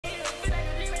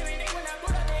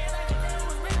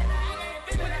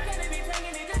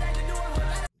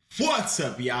What's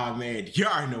up, y'all, man? You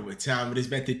already know what time it is,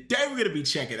 man. Today we're gonna be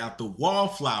checking out the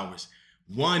Wallflowers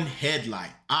One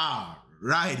Headlight.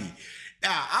 Alrighty.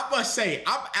 Now, I must say,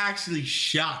 I'm actually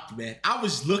shocked, man. I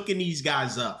was looking these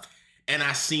guys up and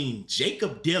I seen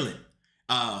Jacob Dylan,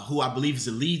 who I believe is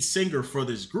the lead singer for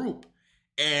this group.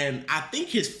 And I think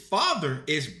his father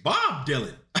is Bob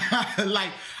Dylan.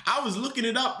 Like, I was looking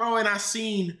it up, bro, and I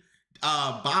seen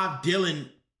Bob Dylan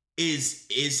is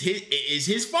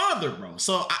his father, bro.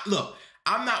 So look,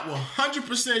 I'm not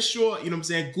 100% sure, you know what I'm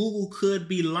saying? Google could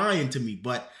be lying to me,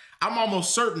 but I'm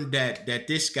almost certain that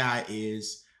this guy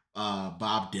is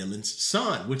Bob Dylan's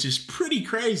son, which is pretty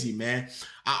crazy, man.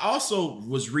 I also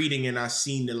was reading and I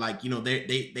seen that, like, you know,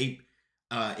 they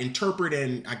interpret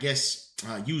and I guess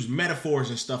use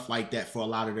metaphors and stuff like that for a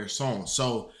lot of their songs.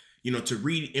 So, you know, to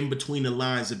read in between the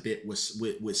lines a bit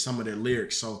with some of their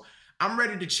lyrics. So I'm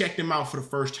ready to check them out for the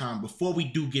first time. Before we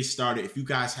do get started, if you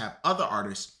guys have other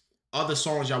artists, other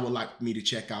songs y'all would like me to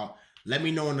check out, let me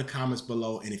know in the comments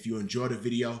below. And if you enjoy the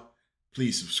video,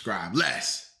 please subscribe.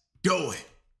 Let's do it.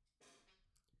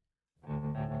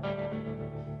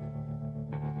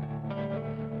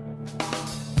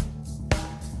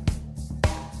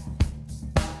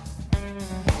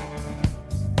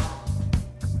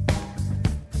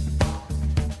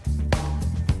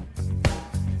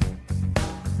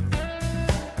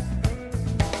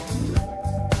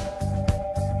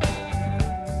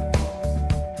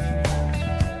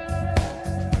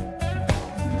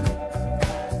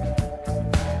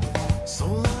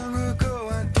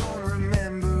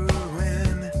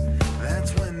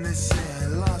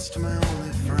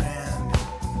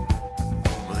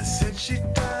 She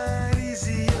died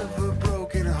easy of a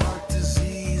broken heart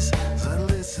disease as I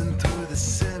listened through the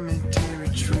cemetery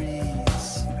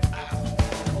trees.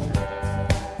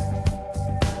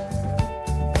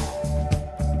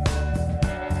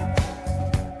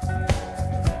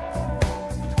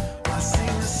 I seen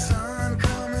the sun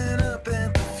coming up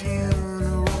at the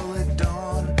funeral at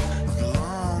dawn of the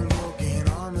long broken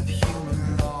arm of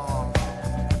human law.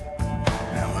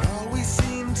 Now it always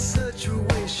seemed such a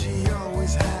waste, she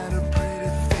always had a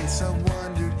I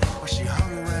wondered why she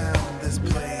hung around this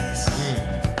place.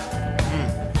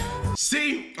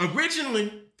 See,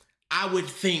 originally, I would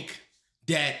think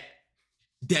that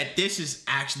this is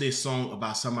actually a song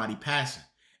about somebody passing.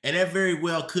 And that very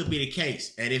well could be the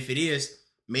case. And if it is,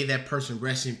 may that person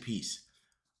rest in peace.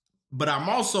 But I'm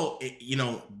also, you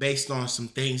know, based on some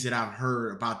things that I've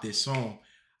heard about this song,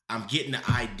 I'm getting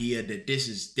the idea that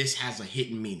this has a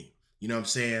hidden meaning. You know what I'm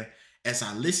saying? As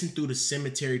I listen through the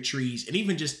cemetery trees and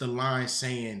even just the line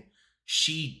saying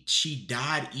she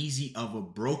died easy of a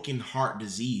broken heart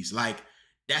disease, like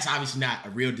that's obviously not a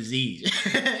real disease.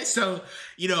 So,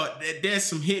 you know, there's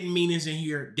some hidden meanings in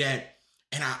here that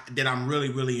I'm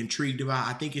really intrigued about.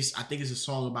 I think it's a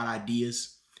song about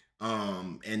ideas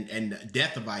and the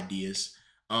death of ideas.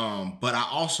 But I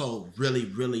also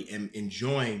really am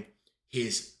enjoying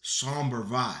his somber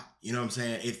vibe. You know what I'm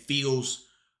saying? It feels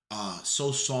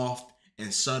so soft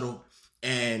and subtle,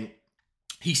 and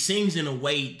he sings in a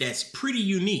way that's pretty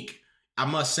unique, I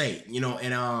must say, you know,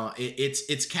 and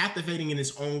it's captivating in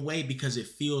its own way because it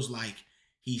feels like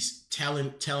he's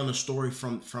telling a story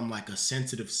from like a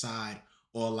sensitive side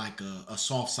or like a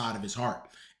soft side of his heart.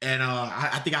 And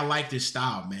I think I like this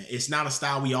style, man. It's not a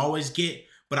style we always get,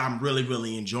 but I'm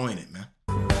really enjoying it, man.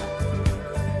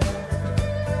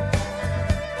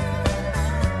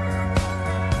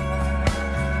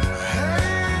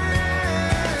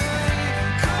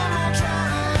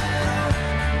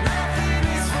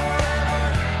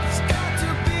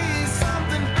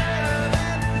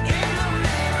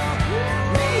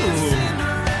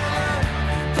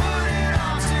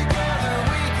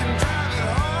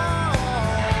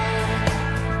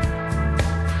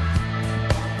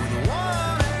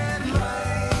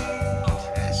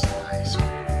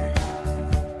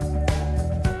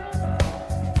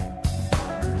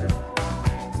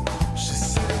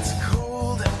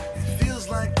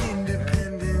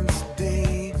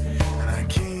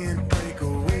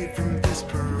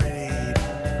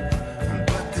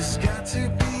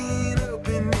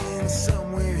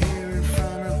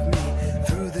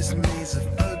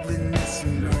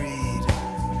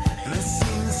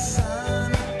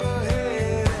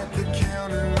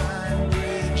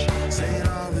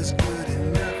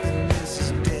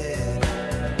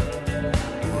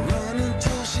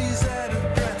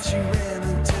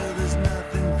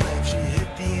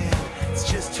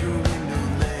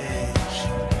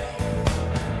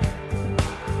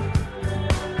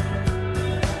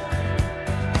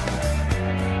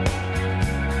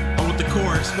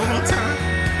 chorus one more time.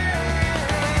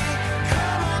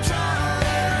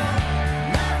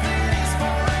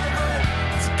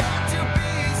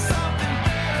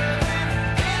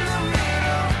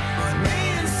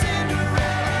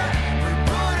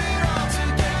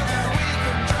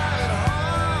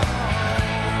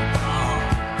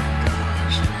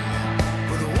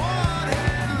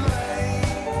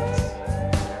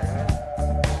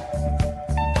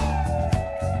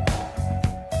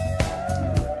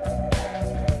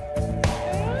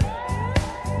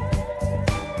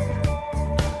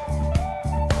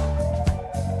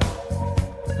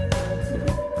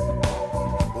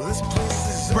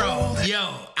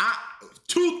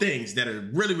 things that are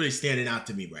really, really standing out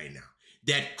to me right now.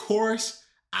 That chorus,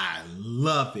 I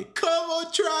love it. Come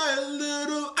on, try a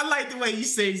little. I like the way he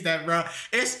sings that, bro.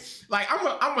 It's like,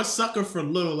 I'm a sucker for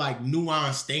little like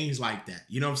nuanced things like that.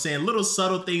 You know what I'm saying? Little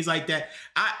subtle things like that.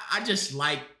 I just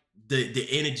like the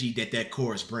energy that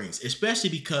chorus brings, especially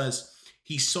because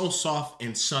he's so soft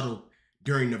and subtle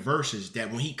during the verses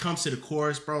that when he comes to the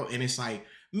chorus, bro, and it's like,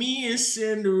 me and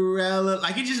Cinderella,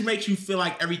 like it just makes you feel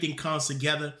like everything comes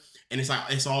together and it's like,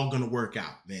 it's all gonna work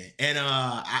out, man. And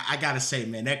I gotta say,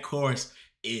 man, that chorus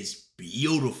is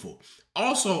beautiful.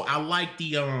 Also, I like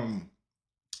the,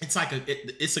 it's like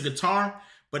it's a guitar,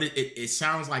 but it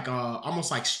sounds like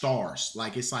almost like stars.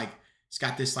 Like it's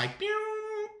got this like,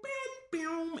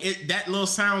 that little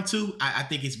sound too. I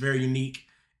think it's very unique.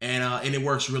 And it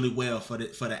works really well for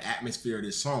the atmosphere of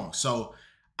this song. So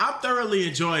I'm thoroughly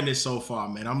enjoying this so far,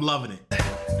 man. I'm loving it.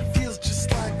 It feels just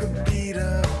like a beat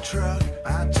up truck.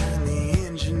 I turn the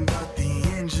engine, but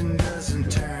the engine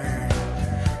doesn't turn.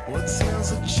 What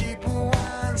smells of cheap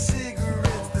wine,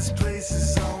 cigarettes? This place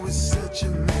is always such a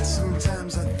mess.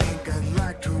 Sometimes I think I'd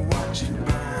like to watch it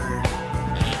burn.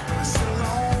 I'm so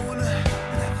alone,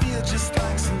 and I feel just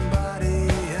like somebody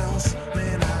else.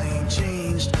 Man, I ain't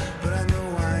changed, but I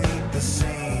know I ain't the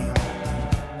same.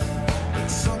 But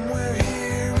somewhere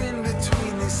here in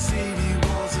between these city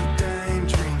walls of dying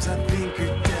dreams, I think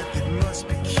of death, it must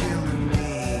be killing me.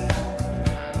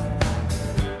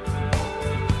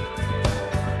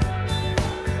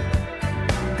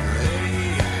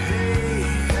 Hey, hey,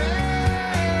 hey.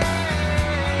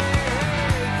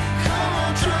 Come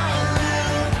on, try a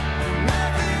little.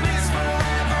 Nothing is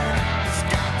forever. There's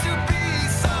got to be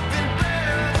something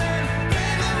better than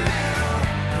in the middle.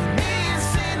 Me and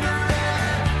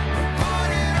Cinderella, we'll put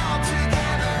it all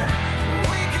together.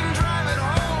 We can drive it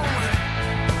home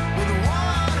with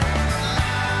one line.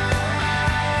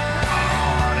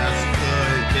 Oh, that's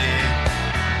good, man.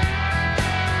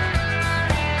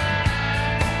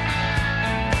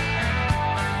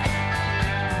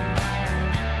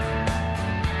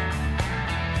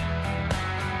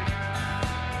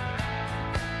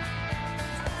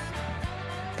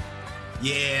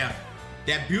 Yeah,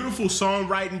 that beautiful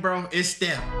songwriting, bro, it's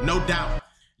there, no doubt.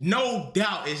 No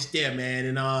doubt it's there, man.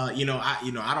 And I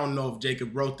don't know if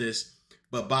Jacob wrote this,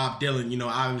 but Bob Dylan,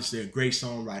 obviously a great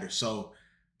songwriter. So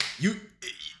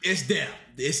it's there.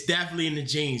 It's definitely in the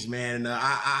genes, man. And I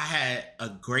had a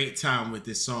great time with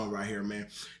this song right here, man.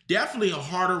 Definitely a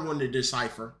harder one to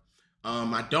decipher.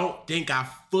 I don't think I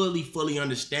fully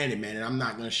understand it, man. And I'm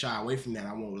not gonna shy away from that.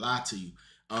 I won't lie to you.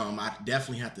 I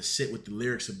definitely have to sit with the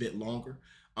lyrics a bit longer.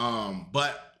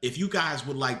 But if you guys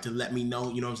would like to let me know,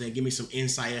 you know what I'm saying, give me some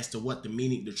insight as to what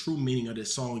the true meaning of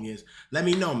this song is, let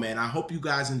me know, man. I hope you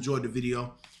guys enjoyed the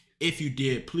video. If you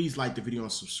did, please like the video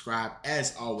and subscribe.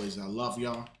 As always, I love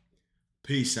y'all.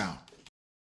 Peace out.